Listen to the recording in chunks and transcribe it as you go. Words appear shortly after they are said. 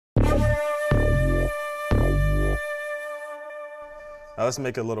Now let's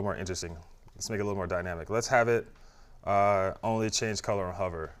make it a little more interesting. Let's make it a little more dynamic. Let's have it only change color on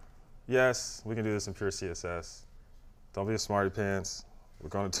hover. Yes, we can do this in pure CSS. Don't be a smarty pants. We're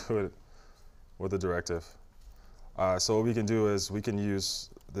going to do it with a directive. So what we can do is we can use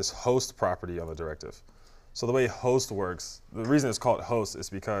this host property on the directive. So the way host works, the reason it's called host is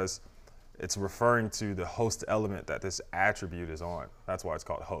because it's referring to the host element that this attribute is on. That's why it's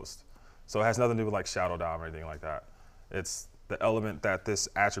called host. So it has nothing to do with like shadow DOM or anything like that. It's the element that this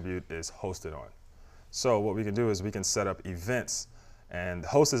attribute is hosted on. So what we can do is we can set up events, and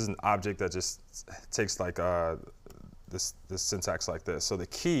host is an object that just takes like this syntax like this. So the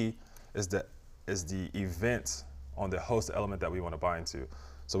key is the event on the host element that we want to bind to.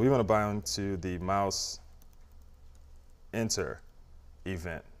 So we want to bind to the mouse enter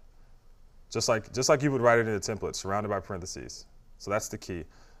event, just like you would write it in a template, surrounded by parentheses. So that's the key.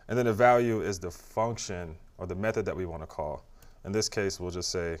 And then the value is the function or the method that we want to call. In this case, we'll just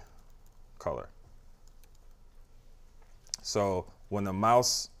say color. So when the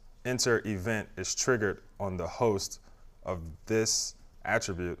mouse enter event is triggered on the host of this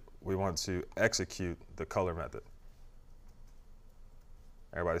attribute, we want to execute the color method.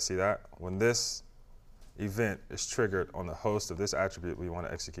 Everybody see that? When this event is triggered on the host of this attribute, we want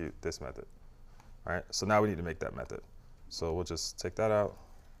to execute this method. All right, so now we need to make that method. So we'll just take that out.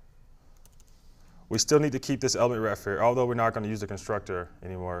 We still need to keep this element ref here, although we're not going to use the constructor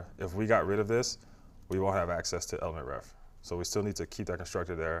anymore. If we got rid of this, we won't have access to element ref. So we still need to keep that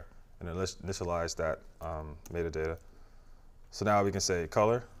constructor there and initialize that metadata. So now we can say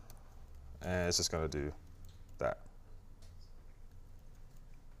color, and it's just going to do that.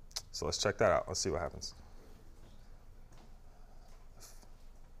 So let's check that out. Let's see what happens.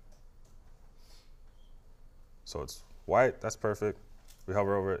 So it's white. That's perfect. We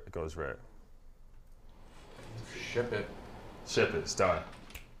hover over it. It goes red. Ship it. Ship it. It's done.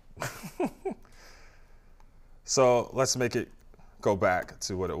 So let's make it go back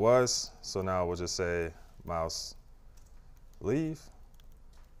to what it was. So now we'll just say mouse leave.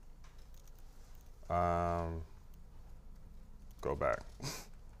 Go back.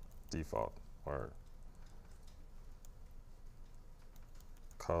 Default or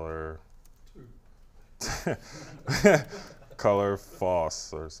color. Color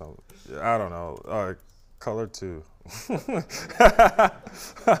false or something. I don't know. Color 2.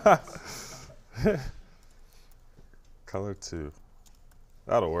 Color 2.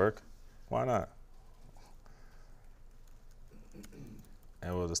 That'll work. Why not?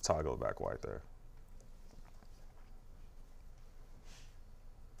 And we'll just toggle it back white there.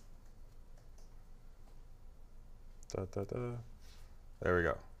 Da, da, da. There we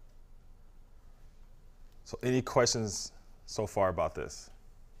go. So any questions so far about this?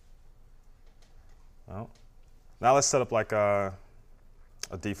 Well, now let's set up like a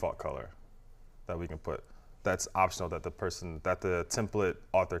default color that we can put. That's optional that the template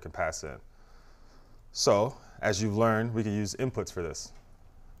author can pass in. So as you've learned, we can use inputs for this.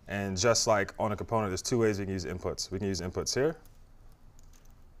 And just like on a component, there's 2 ways we can use inputs. We can use inputs here,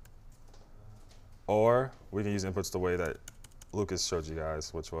 or we can use inputs the way that Lucas showed you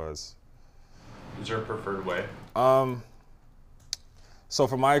guys, which was. Is there a preferred way? So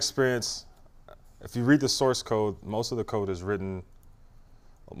from my experience, if you read the source code, most of the code is written,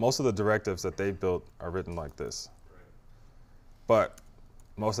 most of the directives that they built are written like this. Right. But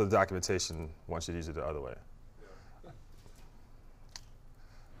most of the documentation wants you to use it the other way. Yeah.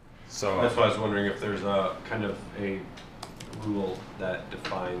 So that's why I was wondering if there's a kind of a rule that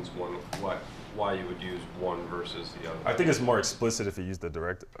defines why you would use one versus the other. I think it's more explicit if you use the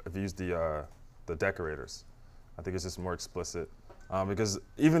decorators. I think it's just more explicit because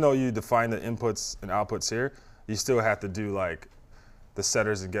even though you define the inputs and outputs here, you still have to do like the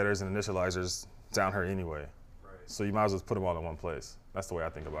setters and getters and initializers down here anyway. Right. So you might as well put them all in one place. That's the way I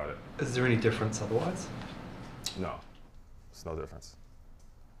think about it. Is there any difference otherwise? No, it's no difference.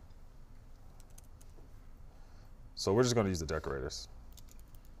 So we're just going to use the decorators.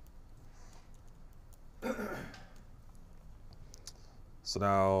 So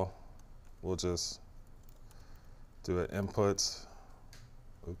now we'll just do an input.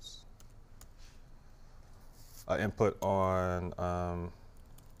 Oops. An input on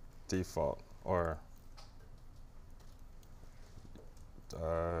default or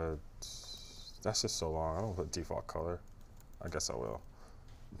that's just so long. I don't put default color. I guess I will.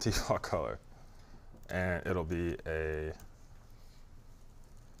 Default color. And it'll be a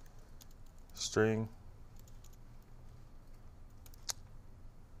string.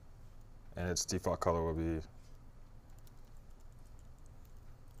 And its default color will be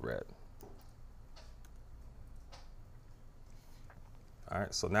red. All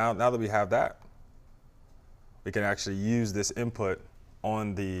right, so now that we have that, we can actually use this input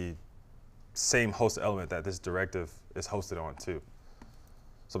on the same host element that this directive is hosted on too.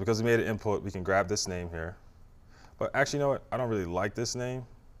 So because we made an input, we can grab this name here. But actually, you know what? I don't really like this name,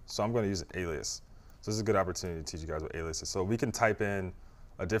 so I'm going to use an alias. So this is a good opportunity to teach you guys what alias is. So we can type in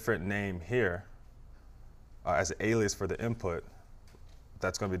a different name here as an alias for the input.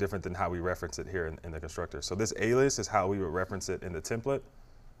 That's going to be different than how we reference it here in the constructor. So this alias is how we would reference it in the template,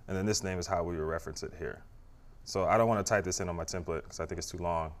 and then this name is how we would reference it here. So I don't want to type this in on my template because I think it's too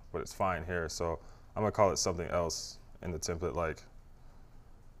long, but it's fine here. So I'm going to call it something else in the template, like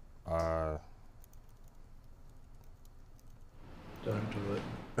don't do it.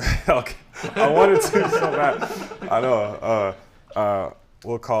 okay. I wanted to so bad. I know.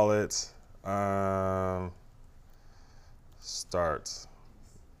 We'll call it start.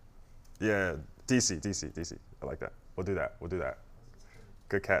 Yeah, DC. I like that. We'll do that.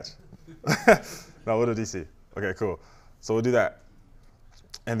 Good catch. No, we'll do DC. Okay, cool. So we'll do that.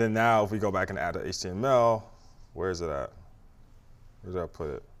 And then now if we go back and add the HTML, where is it at? Where did I put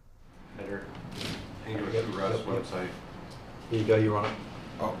it? Header. Angular 2 Rust website. Here you go, you're on it.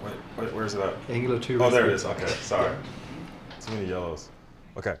 Oh, wait, where's it at? Angular 2 Oh, Rust there it is. website. Okay, sorry. Too many yellows.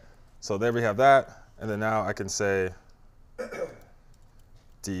 Okay, so there we have that. And then now I can say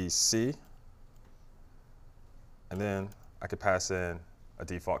DC. And then I could pass in a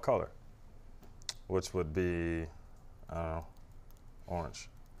default color, which would be, I don't know, orange.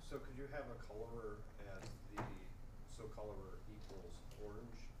 So could you have a colorer as the, so colorer equals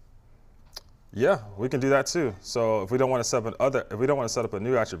orange? Yeah, we can do that too. So if we don't want to set up a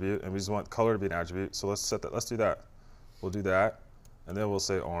new attribute and we just want color to be an attribute, so let's do that. We'll do that, and then we'll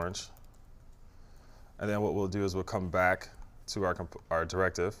say orange. And then what we'll do is we'll come back to our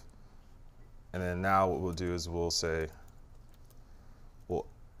directive. And then now what we'll do is we'll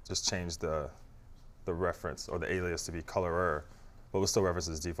just change the reference or the alias to be colorer, but we'll still reference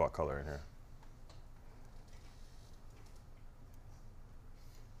this default color in here.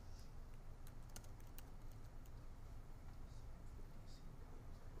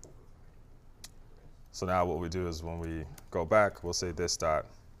 So now what we do is when we go back, we'll say this dot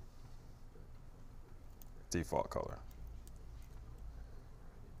default color.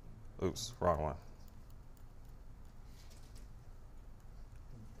 Oops, wrong one.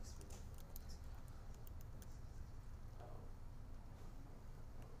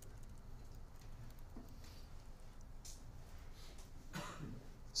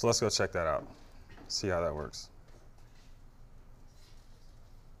 So let's go check that out, see how that works.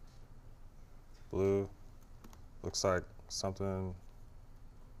 Blue, looks like something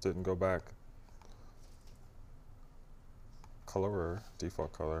didn't go back. Colorer,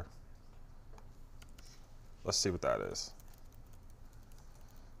 default color. Let's see what that is.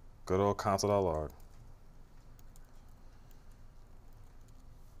 Good old console.log.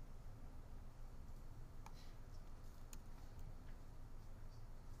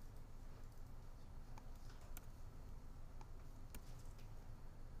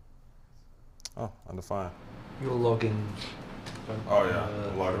 Oh, undefined. Your login. Oh yeah,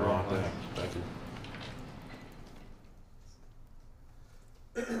 log the wrong thing. Thank you.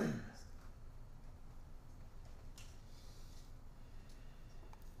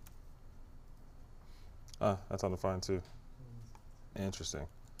 That's undefined too. Interesting.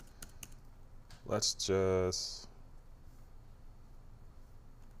 Let's just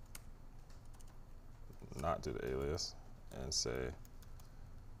not do the alias and say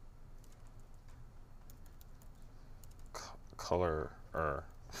colorer.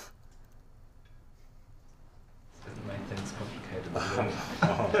 Doesn't make things complicated.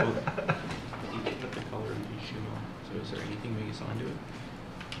 You can put the color in HTML. So is there anything we assign to it?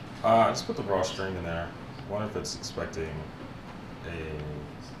 Just put the raw string in there. I wonder if it's expecting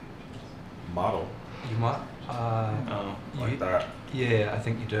a model You might. like that. Yeah, I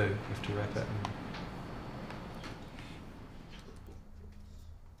think you do. You have to wrap it.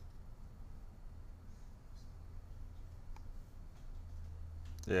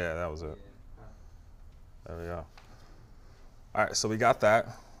 Yeah, that was it. There we go. All right, so we got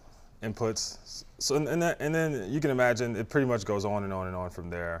that. Inputs. So and then you can imagine it pretty much goes on and on and on from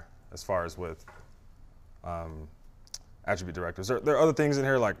there as far as with attribute directives. There are other things in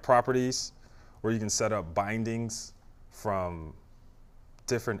here like properties where you can set up bindings from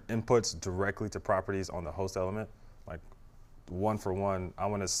different inputs directly to properties on the host element. Like one for one, I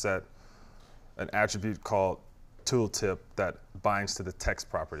want to set an attribute called tooltip that binds to the text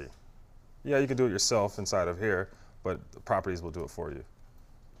property. Yeah, you can do it yourself inside of here, but the properties will do it for you.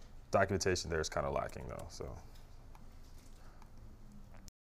 documentation there is kind of lacking though. So